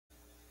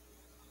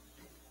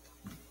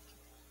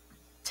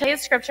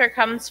Today's scripture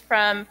comes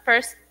from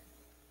 1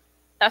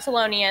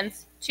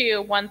 Thessalonians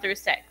 2, 1 through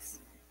 6.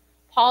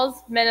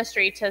 Paul's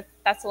ministry to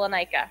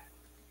Thessalonica.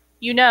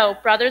 You know,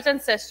 brothers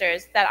and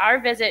sisters, that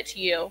our visit to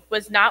you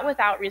was not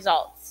without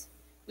results.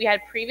 We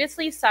had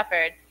previously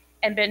suffered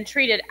and been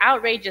treated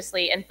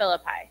outrageously in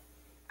Philippi,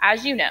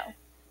 as you know.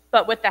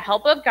 But with the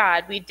help of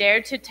God, we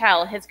dared to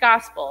tell his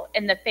gospel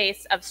in the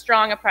face of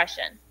strong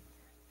oppression.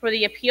 For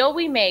the appeal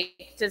we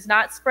make does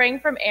not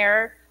spring from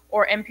error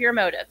or impure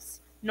motives,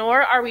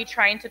 nor are we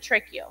trying to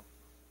trick you.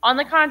 On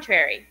the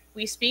contrary,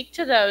 we speak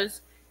to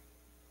those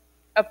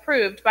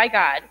approved by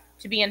God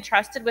to be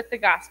entrusted with the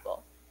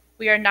gospel.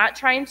 We are not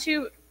trying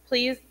to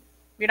please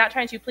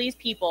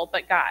people,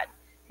 but God,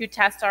 who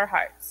tests our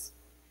hearts.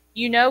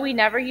 You know we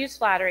never used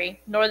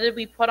flattery, nor did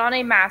we put on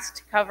a mask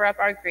to cover up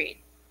our greed.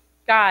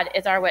 God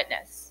is our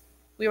witness.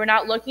 We were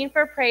not looking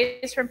for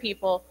praise from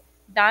people,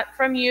 not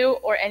from you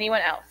or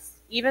anyone else,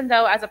 even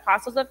though as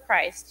apostles of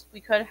Christ, we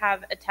could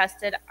have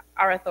attested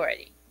our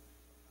authority.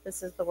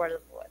 This is the word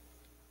of the Lord.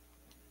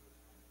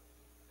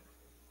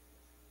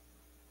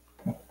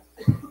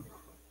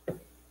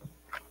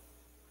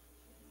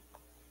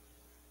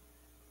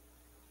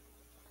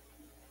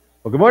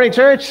 Well, good morning,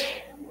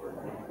 church.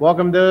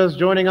 Welcome those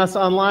joining us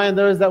online,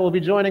 those that will be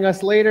joining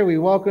us later. We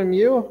welcome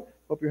you.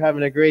 Hope you're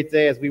having a great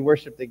day as we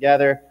worship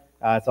together.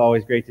 It's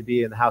always great to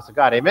be in the house of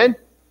God. Amen?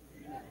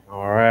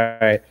 All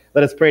right.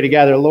 Let us pray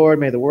together. Lord,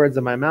 may the words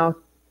of my mouth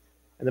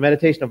and the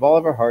meditation of all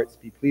of our hearts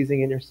be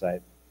pleasing in your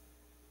sight.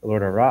 The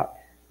Lord, our rock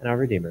and our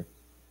Redeemer.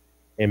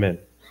 Amen.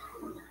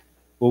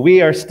 Well, we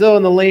are still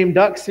in the Lame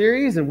Duck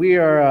series, and we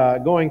are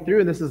going through,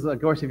 and this is, of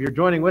course, if you're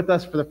joining with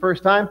us for the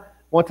first time, I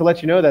want to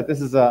let you know that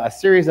this is a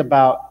series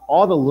about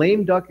all the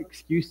lame duck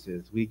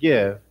excuses we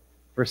give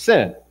for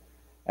sin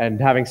and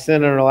having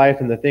sin in our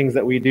life and the things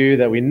that we do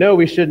that we know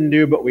we shouldn't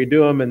do, but we do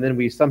them, and then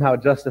we somehow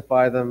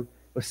justify them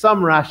with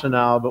some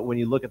rationale, but when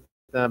you look at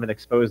them and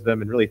expose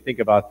them and really think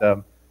about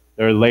them,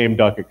 they're lame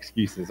duck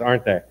excuses,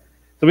 aren't they?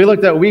 So we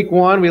looked at week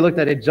 1, we looked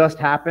at it just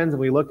happens,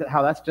 and we looked at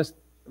how that's just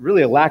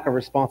really a lack of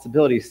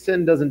responsibility.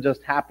 Sin doesn't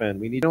just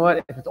happen. You know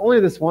what? If it's only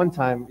this one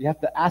time, you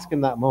have to ask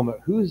in that moment,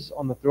 who's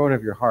on the throne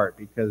of your heart?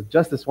 Because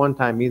just this one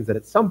time means that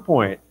at some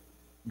point,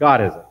 God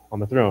isn't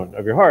on the throne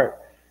of your heart.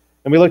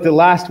 And we looked at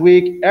last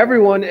week,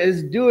 everyone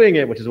is doing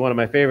it, which is one of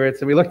my favorites.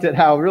 And we looked at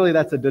how really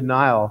that's a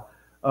denial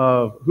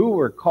of who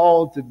we're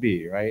called to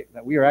be, right?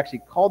 That we are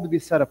actually called to be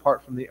set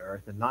apart from the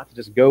earth and not to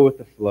just go with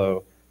the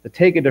flow, to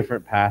take a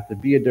different path, to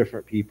be a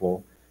different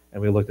people.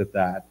 And we looked at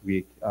that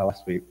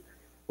last week.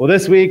 Well,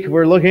 this week,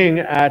 we're looking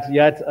at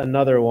yet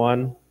another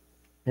one.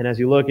 And as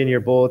you look in your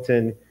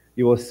bulletin,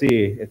 you will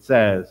see it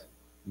says,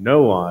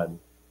 no one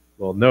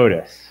will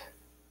notice.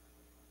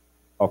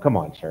 Oh, come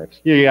on,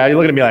 church. Yeah, you're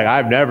looking at me like,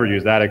 I've never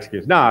used that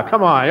excuse. Nah,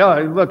 come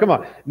on. Look, come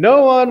on.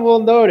 No one will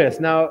notice.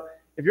 Now,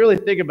 if you really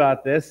think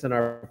about this in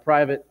our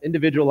private,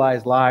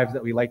 individualized lives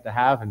that we like to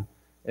have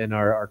in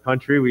our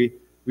country, we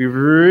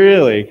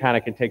really kind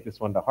of can take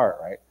this one to heart,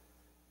 right?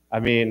 I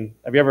mean,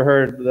 have you ever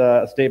heard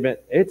the statement,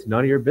 it's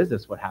none of your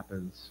business what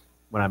happens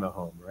when I'm at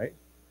home, right?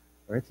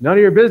 Or it's none of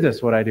your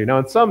business what I do. Now,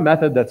 in some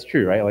method, that's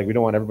true, right? Like, we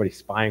don't want everybody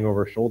spying over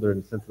our shoulder in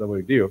the sense of what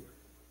we do.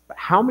 But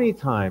how many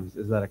times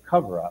is that a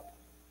cover-up?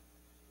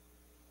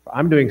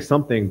 I'm doing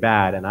something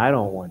bad, and I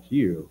don't want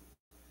you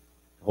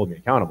to hold me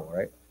accountable,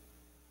 right?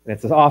 And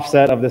it's this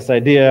offset of this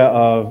idea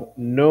of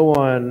no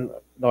one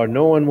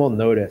will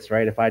notice,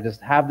 right? If I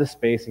just have the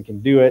space and can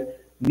do it,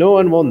 no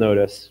one will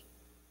notice.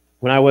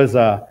 When I was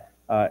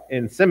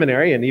in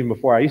seminary, and even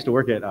before, I used to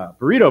work at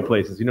burrito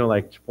places, you know,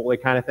 like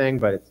Chipotle kind of thing,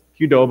 but it's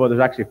Qdoba. There's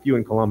actually a few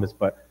in Columbus,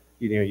 but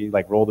you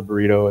like roll the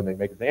burrito and they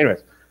make it.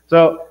 Anyways,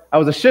 so I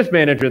was a shift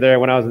manager there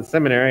when I was in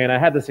seminary, and I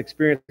had this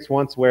experience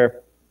once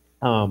where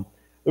there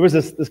was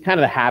this kind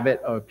of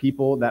habit of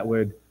people that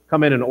would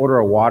come in and order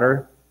a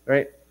water,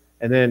 right?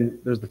 And then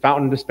there's the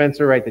fountain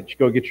dispenser, right, that you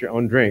go get your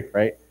own drink,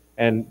 right?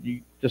 And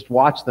you just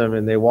watch them,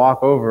 and they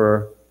walk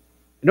over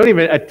and don't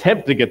even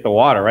attempt to get the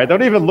water, right?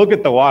 Don't even look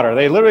at the water.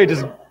 They literally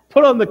just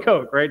put on the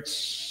Coke, right?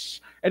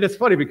 And it's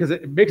funny because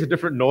it makes a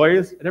different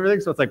noise and everything,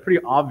 so it's like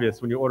pretty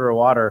obvious when you order a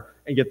water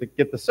and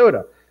get the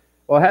soda.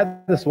 Well, I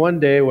had this one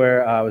day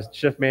where I was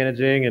shift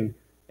managing,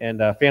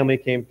 and a family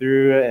came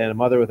through, and a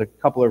mother with a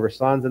couple of her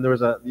sons, and there was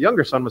the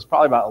younger son was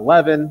probably about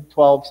 11,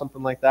 12,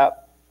 something like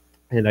that,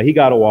 and he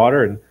got a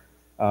water and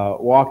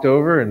walked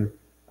over, and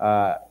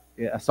I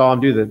saw him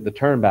do the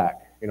turn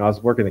back. You know, I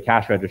was working the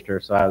cash register,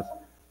 so I was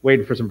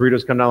waiting for some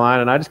burritos to come down the line,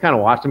 and I just kind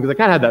of watched him because I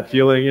kind of had that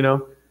feeling, you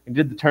know. He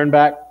did the turn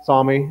back,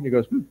 saw me, and he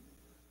goes,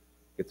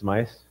 get some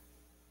ice.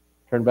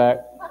 Turn back,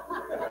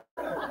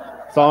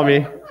 saw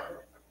me,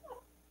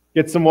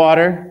 get some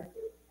water,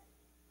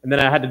 and then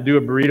I had to do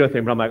a burrito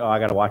thing, but I'm like, oh, I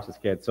got to watch this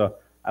kid. So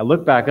I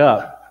look back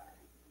up.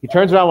 He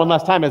turns around one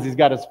last time as he's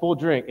got his full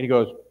drink, and he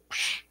goes,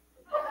 psh,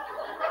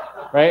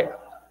 right?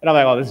 And I'm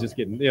like, oh, this is just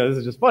getting, this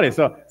is just funny.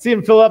 So see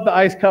him fill up the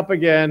ice cup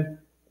again.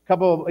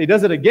 He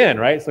does it again,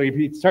 right? So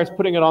he starts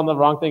putting it on the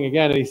wrong thing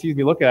again, and he sees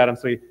me looking at him,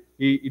 so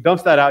he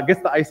dumps that out, gets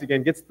the ice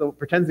again,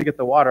 pretends to get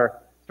the water,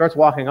 starts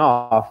walking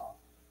off.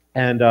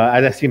 And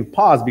I see him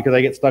pause because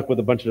I get stuck with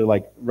a bunch of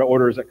like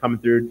orders that come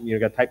through,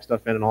 got to type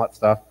stuff in and all that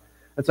stuff.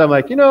 And so I'm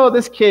like,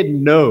 this kid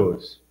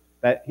knows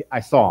that I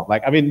saw him.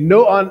 Like, I mean,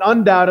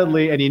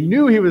 undoubtedly, and he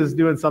knew he was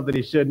doing something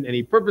he shouldn't, and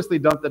he purposely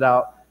dumped it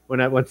out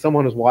when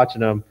someone was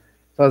watching him.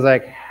 So I was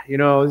like,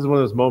 this is one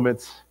of those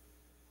moments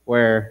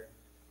where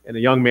in a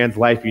young man's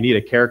life you need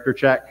a character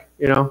check,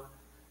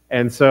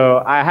 And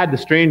so I had the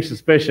strange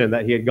suspicion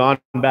that he had gone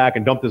back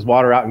and dumped his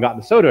water out and gotten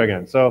the soda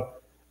again. So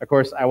of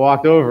course I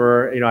walked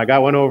over, I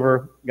went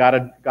over,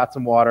 got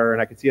some water,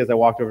 and I could see as I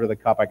walked over to the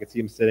cup, I could see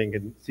him sitting,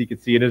 and he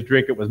could see in his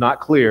drink it was not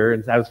clear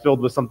and I was filled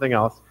with something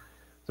else.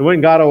 So I went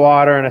and got a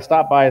water, and I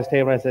stopped by his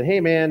table and I said,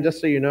 "Hey man,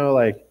 just so you know,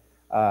 I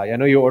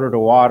know you ordered a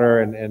water,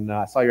 and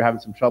I saw you're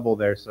having some trouble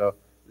there. So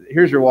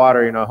here's your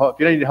water. If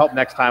you need help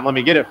next time, let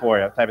me get it for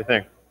you," type of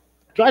thing.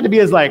 Tried to be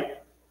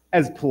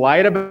as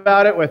polite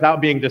about it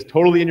without being just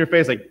totally in your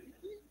face,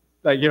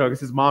 because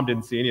his mom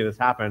didn't see any of this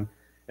happen.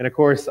 And of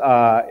course,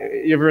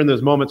 you're ever in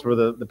those moments where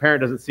the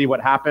parent doesn't see what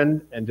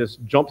happened and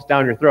just jumps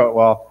down your throat.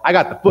 Well, I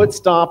got the foot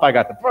stomp, I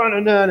got the front,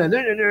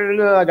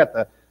 I got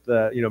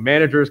the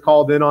managers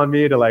called in on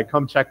me to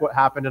come check what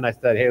happened, and I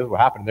said, "Hey, this is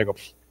what happened." And they go,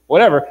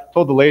 "Whatever."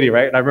 Told the lady,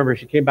 right? And I remember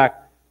she came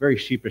back very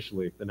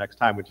sheepishly the next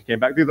time when she came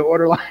back through the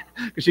order line,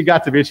 because she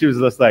got to me, she was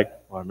just like,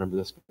 "Oh, I remember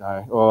this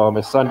guy. Oh,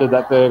 my son did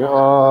that thing.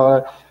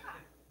 Oh."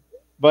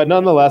 But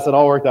nonetheless, it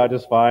all worked out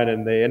just fine,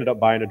 and they ended up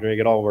buying a drink.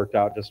 It all worked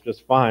out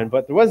just fine.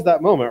 But there was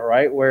that moment,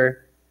 right,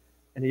 where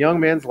in a young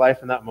man's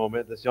life in that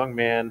moment, this young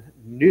man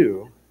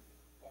knew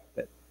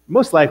that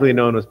most likely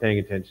no one was paying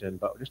attention,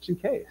 but just in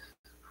case.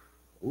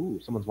 Ooh,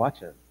 someone's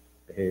watching.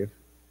 Behave.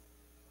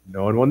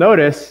 No one will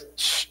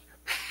notice,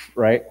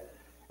 right?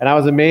 And I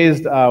was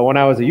amazed when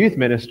I was a youth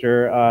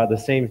minister, the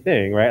same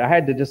thing, right? I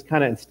had to just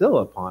kind of instill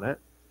upon it.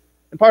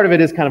 And part of it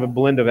is kind of a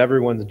blend of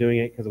everyone's doing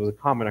it because it was a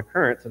common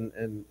occurrence.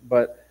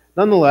 But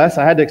nonetheless,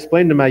 I had to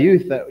explain to my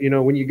youth that,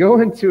 when you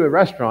go into a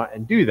restaurant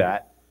and do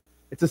that,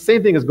 it's the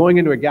same thing as going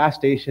into a gas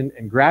station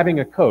and grabbing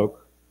a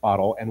Coke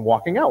bottle and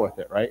walking out with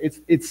it, right?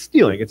 It's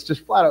stealing. It's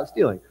just flat out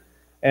stealing.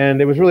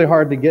 And it was really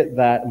hard to get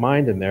that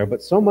mind in there,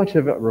 but so much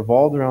of it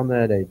revolved around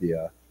that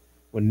idea.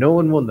 When no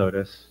one will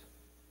notice,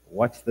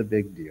 what's the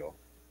big deal?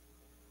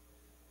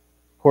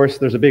 Of course,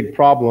 there's a big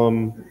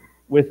problem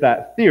with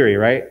that theory,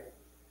 right?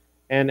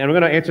 And I'm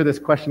going to answer this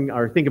question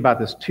or think about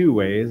this two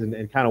ways. And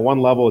kind of one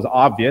level is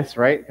obvious,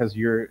 right? Because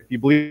if you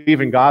believe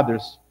in God,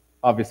 there's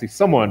obviously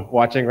someone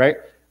watching, right?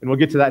 And we'll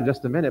get to that in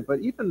just a minute. But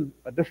even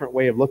a different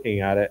way of looking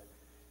at it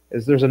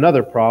is there's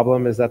another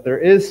problem, is that there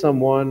is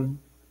someone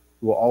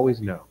who will always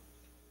know.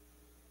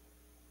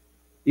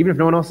 Even if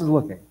no one else is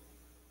looking.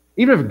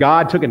 Even if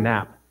God took a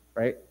nap,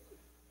 right?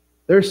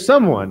 There's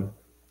someone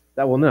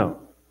that will know.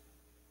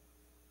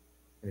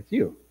 And it's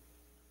you.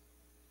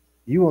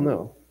 You will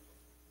know.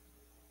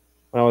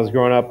 When I was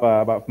growing up,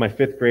 about my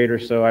 5th grade or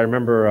so, I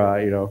remember,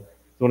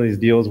 it's one of these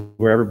deals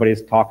where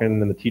everybody's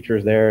talking and the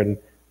teacher's there, and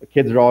the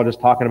kids are all just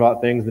talking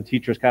about things. The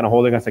teacher's kind of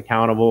holding us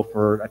accountable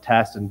for a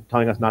test and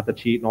telling us not to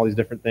cheat and all these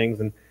different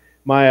things. And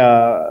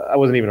I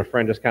wasn't even a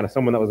friend, just kind of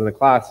someone that was in the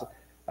class,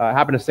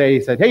 happened to say,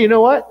 he said, "Hey, you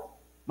know what?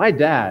 My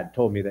dad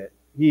told me that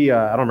he,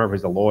 I don't remember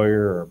if he's a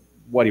lawyer or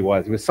what he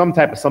was. He was some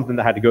type of something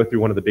that had to go through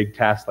one of the big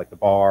tests, like the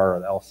bar or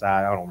the LSAT.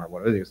 I don't remember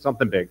what it was. It was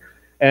something big.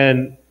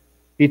 And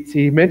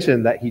he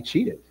mentioned that he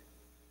cheated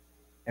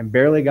and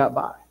barely got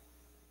by.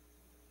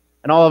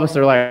 And all of us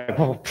are like,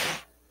 "Well,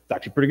 it's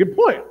actually a pretty good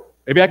point.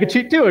 Maybe I could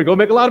cheat too and go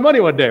make a lot of money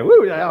one day.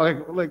 Woo,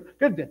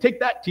 good, take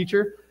that,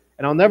 teacher."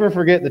 And I'll never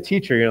forget the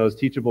teacher, those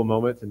teachable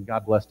moments, and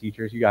God bless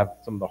teachers. You have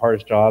some of the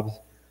hardest jobs.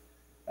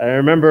 I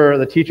remember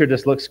the teacher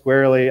just looked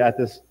squarely at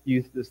this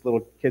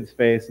little kid's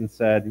face and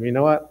said, "You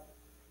know what?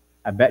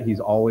 I bet he's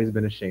always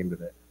been ashamed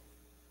of it."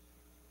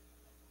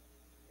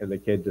 And the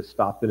kid just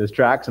stopped in his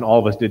tracks, and all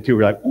of us did too.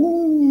 We're like,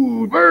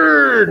 "Ooh,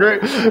 bird!"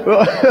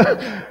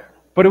 Right?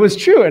 But it was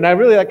true, and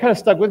that kind of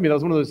stuck with me. That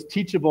was one of those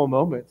teachable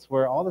moments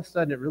where all of a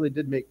sudden it really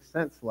did make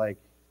sense. Like,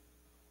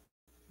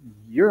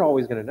 you're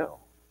always going to know.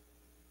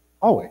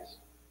 Always.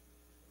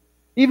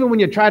 Even when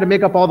you try to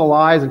make up all the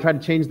lies and try to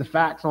change the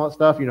facts and all that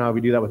stuff, you know how we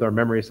do that with our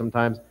memories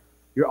sometimes,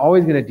 you're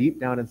always going to,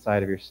 deep down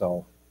inside of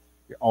yourself,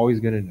 you're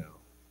always going to know.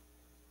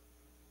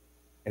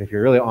 And if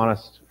we're really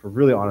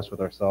honest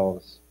with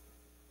ourselves,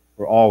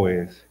 we're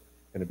always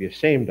going to be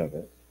ashamed of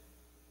it.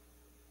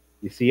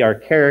 You see, our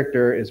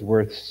character is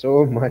worth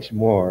so much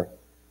more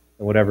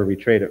than whatever we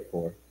trade it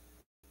for.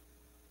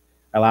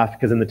 I laugh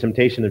because in the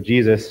temptation of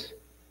Jesus,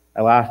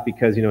 I laugh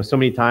because, so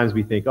many times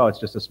we think, oh, it's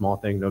just a small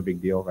thing, no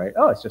big deal, right?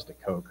 Oh, it's just a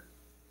Coke.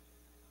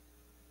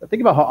 But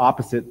think about how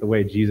opposite the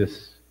way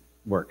Jesus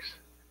works.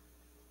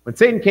 When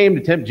Satan came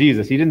to tempt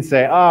Jesus, he didn't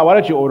say, why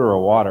don't you order a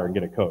water and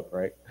get a Coke,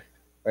 right?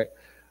 Right?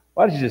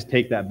 Why don't you just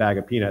take that bag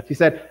of peanuts? He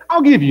said,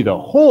 I'll give you the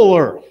whole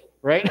earth,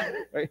 right?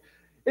 Right?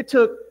 It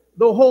took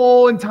the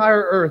whole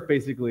entire earth,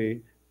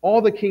 basically,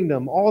 all the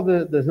kingdom,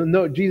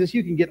 no, Jesus,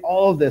 you can get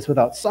all of this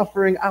without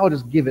suffering. I'll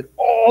just give it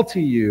all to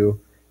you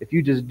if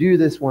you just do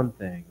this one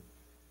thing.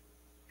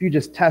 If you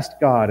just test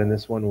God in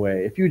this one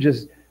way. If you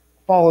just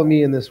follow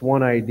me in this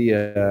one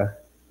idea.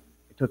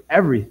 It took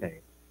everything.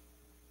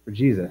 for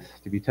Jesus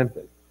to be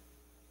tempted.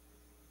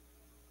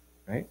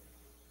 Right?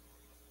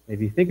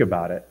 If you think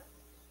about it,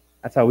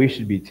 that's how we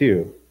should be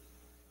too.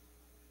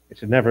 It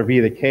should never be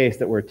the case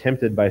that we're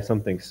tempted by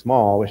something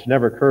small. It should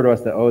never occur to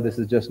us that, oh, this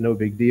is just no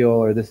big deal,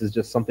 or this is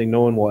just something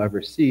no one will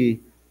ever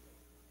see.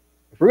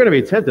 If we're going to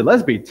be tempted,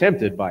 let's be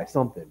tempted by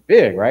something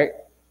big, right?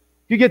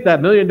 If you get that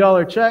 $1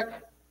 million check,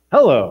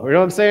 hello. You know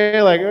what I'm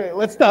saying? Like,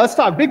 let's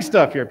talk big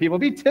stuff here, people.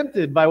 Be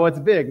tempted by what's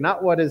big,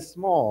 not what is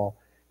small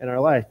in our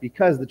life.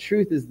 Because the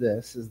truth is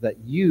this, is that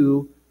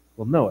you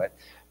will know it,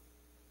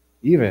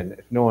 even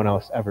if no one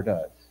else ever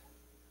does.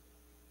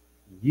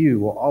 You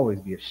will always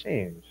be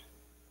ashamed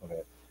of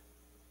it,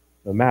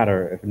 no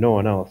matter if no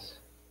one else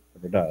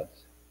ever does.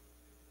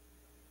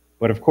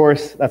 But of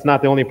course, that's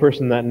not the only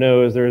person that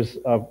knows. There's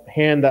a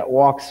hand that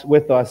walks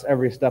with us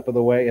every step of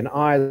the way, an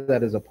eye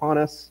that is upon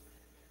us.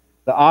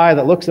 The eye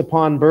that looks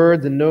upon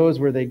birds and knows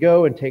where they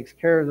go and takes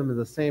care of them is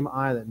the same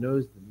eye that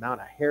knows the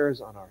amount of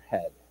hairs on our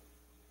head.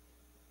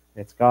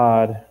 It's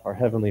God, our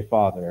Heavenly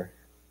Father,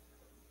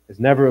 is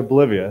never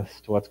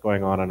oblivious to what's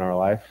going on in our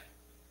life.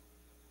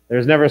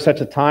 There's never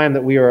such a time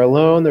that we are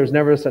alone. There's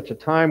never such a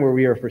time where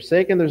we are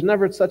forsaken. There's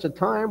never such a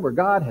time where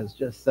God has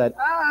just said,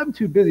 I'm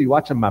too busy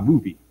watching my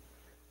movie,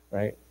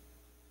 right?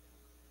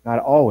 God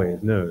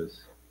always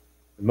knows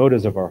the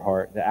motives of our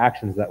heart, the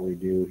actions that we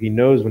do. He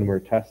knows when we're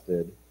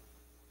tested,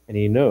 and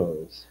he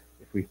knows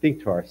if we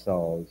think to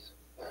ourselves,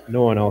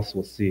 no one else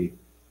will see.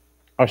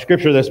 Our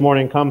scripture this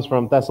morning comes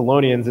from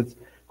Thessalonians. It's,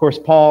 of course,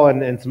 Paul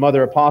and some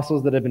other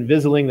apostles that have been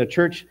visiting the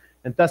church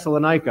in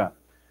Thessalonica.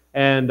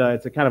 And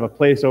it's a kind of a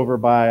place over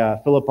by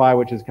Philippi,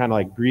 which is kind of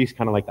like Greece,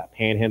 kind of like that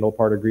panhandle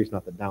part of Greece,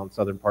 not the down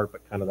southern part,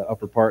 but kind of the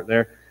upper part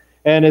there.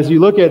 And as you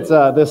look at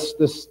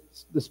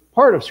this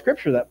part of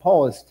Scripture that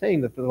Paul is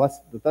saying that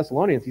the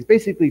Thessalonians, he's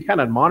basically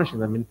kind of admonishing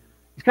them, and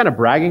he's kind of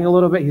bragging a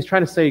little bit. He's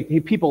trying to say, hey,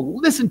 people,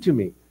 listen to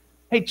me.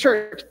 Hey,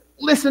 church,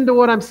 listen to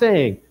what I'm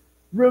saying.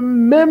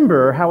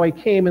 Remember how I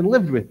came and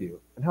lived with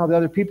you, and how the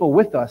other people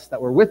with us that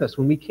were with us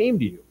when we came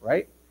to you,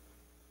 right?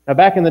 Now,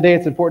 back in the day,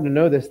 it's important to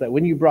know this, that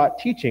when you brought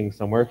teaching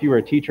somewhere, if you were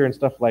a teacher and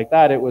stuff like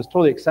that, it was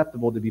totally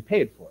acceptable to be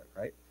paid for it,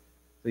 right?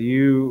 So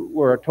you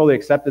were totally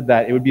accepted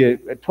that it would be a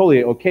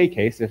totally okay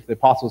case if the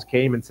apostles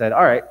came and said,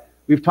 all right,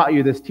 we've taught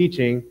you this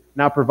teaching,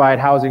 now provide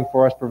housing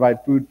for us,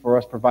 provide food for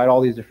us, provide all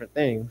these different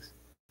things.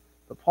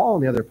 But Paul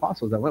and the other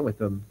apostles that went with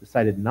them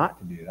decided not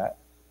to do that.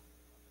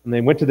 When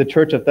they went to the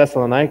church of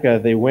Thessalonica,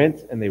 they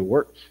went and they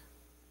worked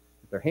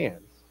with their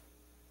hands.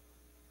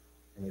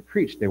 And they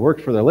preached. They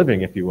worked for their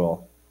living, if you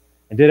will,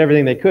 and did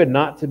everything they could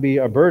not to be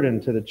a burden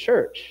to the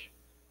church.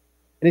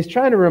 And he's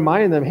trying to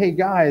remind them, hey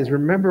guys,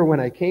 remember when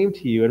I came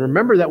to you, and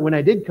remember that when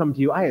I did come to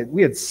you,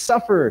 we had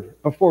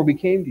suffered before we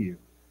came to you.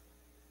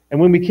 And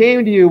when we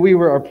came to you, we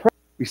were oppressed.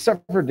 We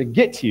suffered to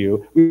get to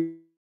you.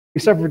 We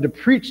suffered to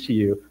preach to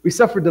you. We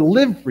suffered to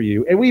live for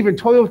you. And we even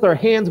toiled with our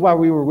hands while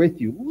we were with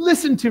you.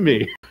 Listen to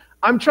me.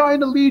 I'm trying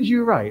to lead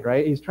you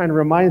right? He's trying to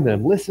remind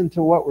them, listen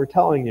to what we're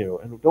telling you,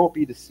 and don't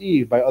be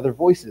deceived by other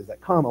voices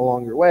that come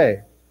along your way.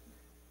 And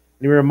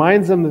he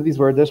reminds them of these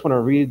words. I just want to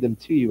read them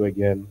to you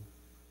again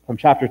from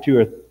chapter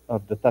 2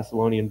 of the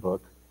Thessalonian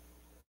book.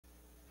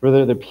 For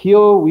the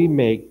appeal we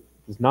make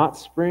does not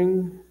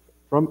spring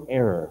from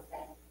error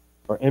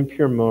or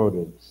impure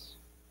motives,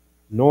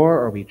 nor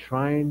are we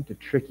trying to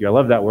trick you. I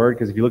love that word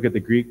because if you look at the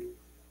Greek,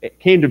 it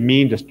came to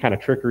mean just kind of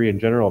trickery in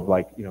general of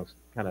like,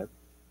 kind of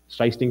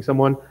shysting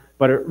someone,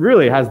 but it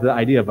really has the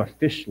idea of a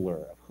fish lure,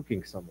 of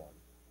hooking someone,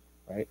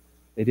 right?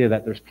 The idea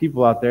that there's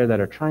people out there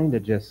that are trying to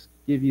just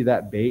give you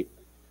that bait.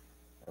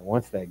 And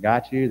once they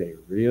got you, they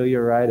reel you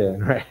right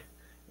in, right?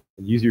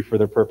 And use you for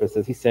their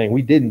purposes. He's saying,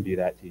 we didn't do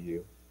that to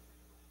you.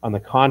 On the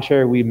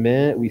contrary,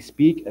 we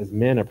speak as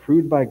men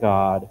approved by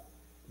God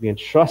to be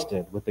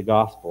entrusted with the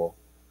gospel.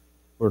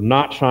 We're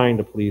not trying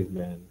to please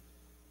men,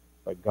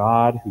 but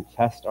God who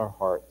tests our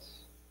hearts.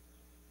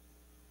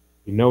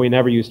 You know we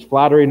never used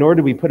flattery, nor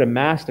did we put a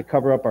mask to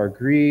cover up our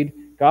greed.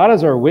 God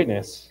is our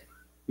witness.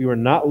 We were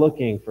not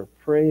looking for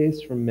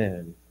praise from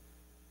men,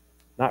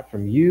 not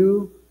from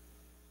you,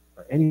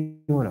 or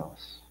anyone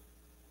else.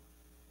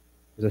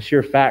 There's a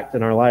sheer fact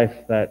in our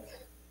life that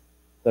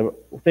the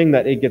thing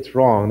that it gets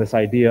wrong, this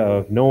idea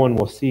of no one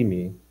will see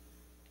me,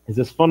 is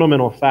this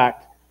fundamental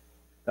fact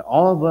that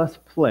all of us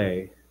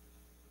play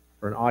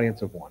for an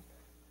audience of one.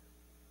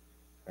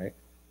 Right?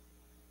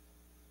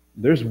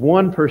 There's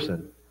one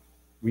person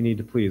we need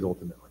to please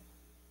ultimately.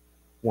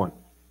 One.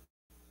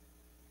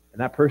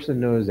 And that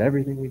person knows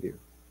everything we do.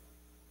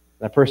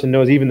 That person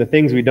knows even the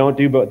things we don't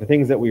do, but the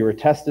things that we were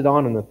tested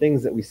on and the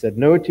things that we said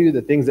no to,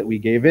 the things that we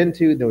gave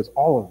into, knows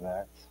all of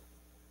that.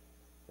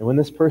 And when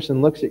this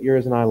person looks at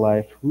yours and my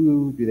life,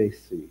 who do they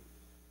see?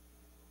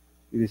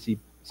 Do they see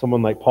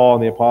someone like Paul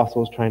and the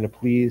apostles trying to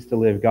please, to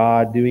live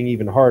God, doing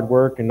even hard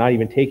work and not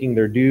even taking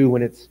their due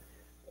when it's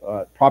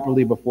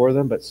properly before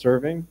them, but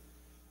serving?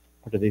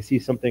 Or do they see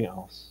something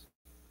else?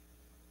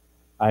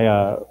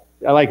 I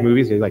like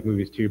movies. I like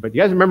movies too. But do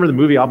you guys remember the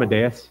movie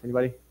Amadeus?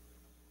 Anybody?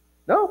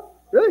 No?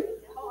 Really?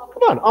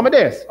 Come on,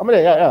 Amadeus.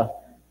 Yeah.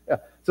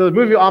 So the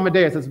movie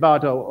Amadeus, it's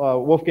about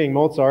Wolfgang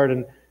Mozart,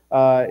 and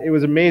It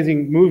was an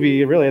amazing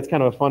movie. Really, it's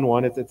kind of a fun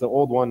one. It's an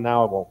old one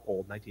now, well,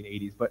 old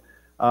 1980s, but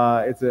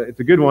it's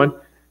a good one.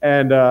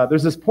 And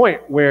there's this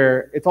point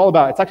where it's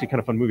actually kind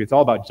of a fun movie. It's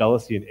all about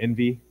jealousy and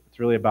envy. It's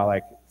really about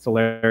like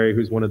Salieri,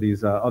 who's one of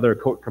these other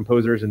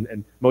composers,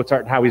 and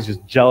Mozart, and how he's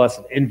just jealous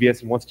and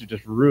envious and wants to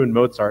just ruin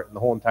Mozart and the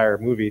whole entire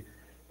movie.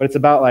 But it's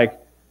about like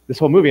this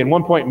whole movie. At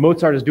one point,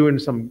 Mozart is doing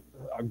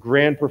a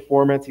grand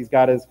performance. He's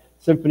got his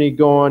symphony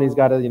going. He's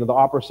got the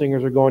opera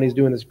singers are going. He's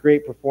doing this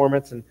great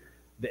performance, and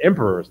the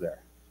emperor is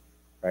there,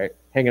 right,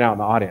 hanging out in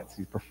the audience.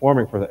 He's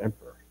performing for the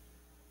emperor,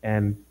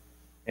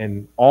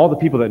 and all the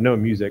people that know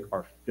music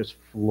are just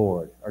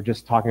floored, are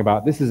just talking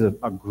about this is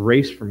a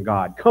grace from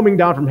God coming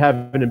down from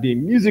heaven and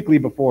being musically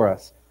before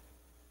us.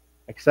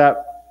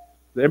 Except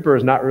the emperor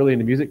is not really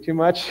into music too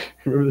much.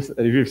 Remember this?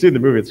 If you've seen the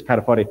movie, it's kind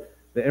of funny.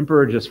 The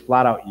emperor just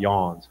flat out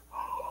yawns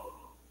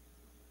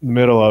in the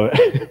middle of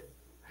it.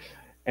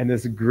 And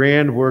this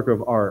grand work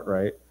of art,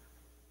 right,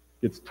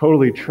 gets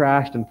totally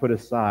trashed and put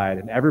aside,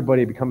 and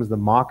everybody becomes the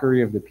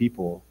mockery of the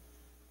people,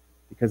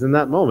 because in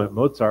that moment,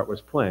 Mozart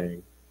was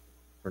playing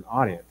for an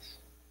audience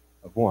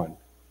of one.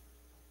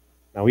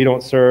 Now, we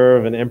don't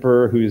serve an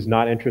emperor who's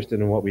not interested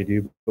in what we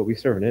do, but we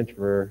serve an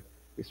emperor.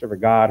 We serve a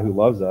God who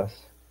loves us,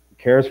 who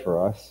cares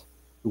for us,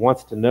 who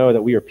wants to know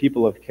that we are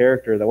people of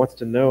character, that wants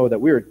to know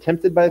that we are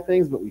tempted by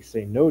things, but we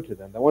say no to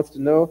them, that wants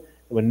to know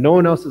that when no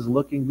one else is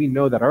looking, we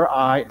know that our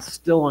eye is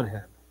still on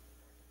him,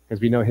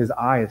 because we know his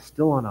eye is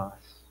still on us.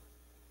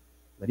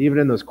 That even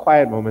in those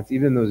quiet moments,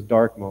 even in those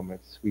dark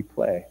moments, we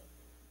play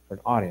for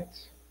an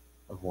audience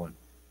of one.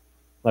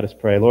 Let us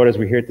pray. Lord, as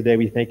we're here today,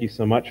 we thank you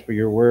so much for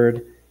your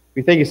word.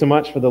 We thank you so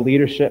much for the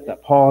leadership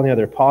that Paul and the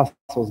other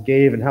apostles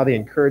gave and how they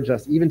encourage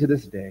us even to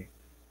this day.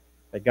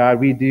 That, God,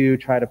 we do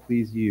try to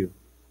please you.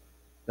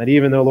 That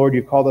even though, Lord,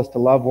 you've called us to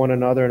love one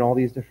another and all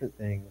these different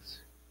things,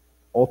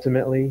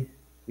 ultimately,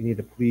 we need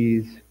to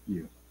please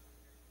you.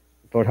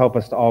 Lord, help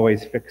us to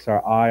always fix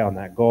our eye on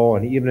that goal.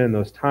 And even in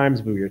those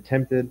times when we are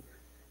tempted,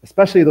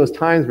 especially those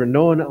times where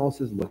no one else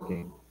is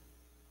looking,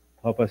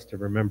 help us to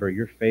remember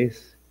your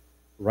face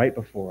right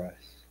before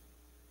us,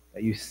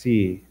 that you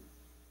see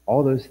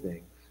all those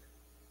things.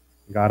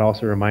 God,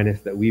 also remind us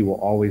that we will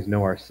always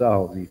know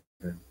ourselves,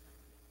 even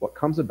what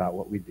comes about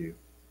what we do,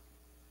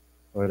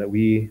 or that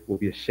we will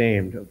be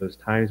ashamed of those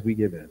times we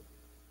give in.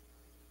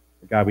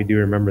 But God, we do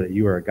remember that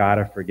you are a God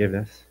of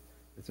forgiveness,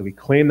 and so we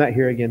claim that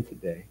here again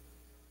today.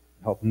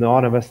 Help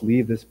none of us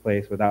leave this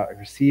place without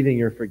receiving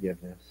your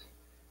forgiveness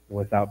and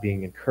without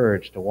being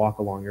encouraged to walk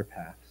along your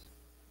paths.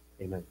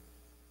 Amen.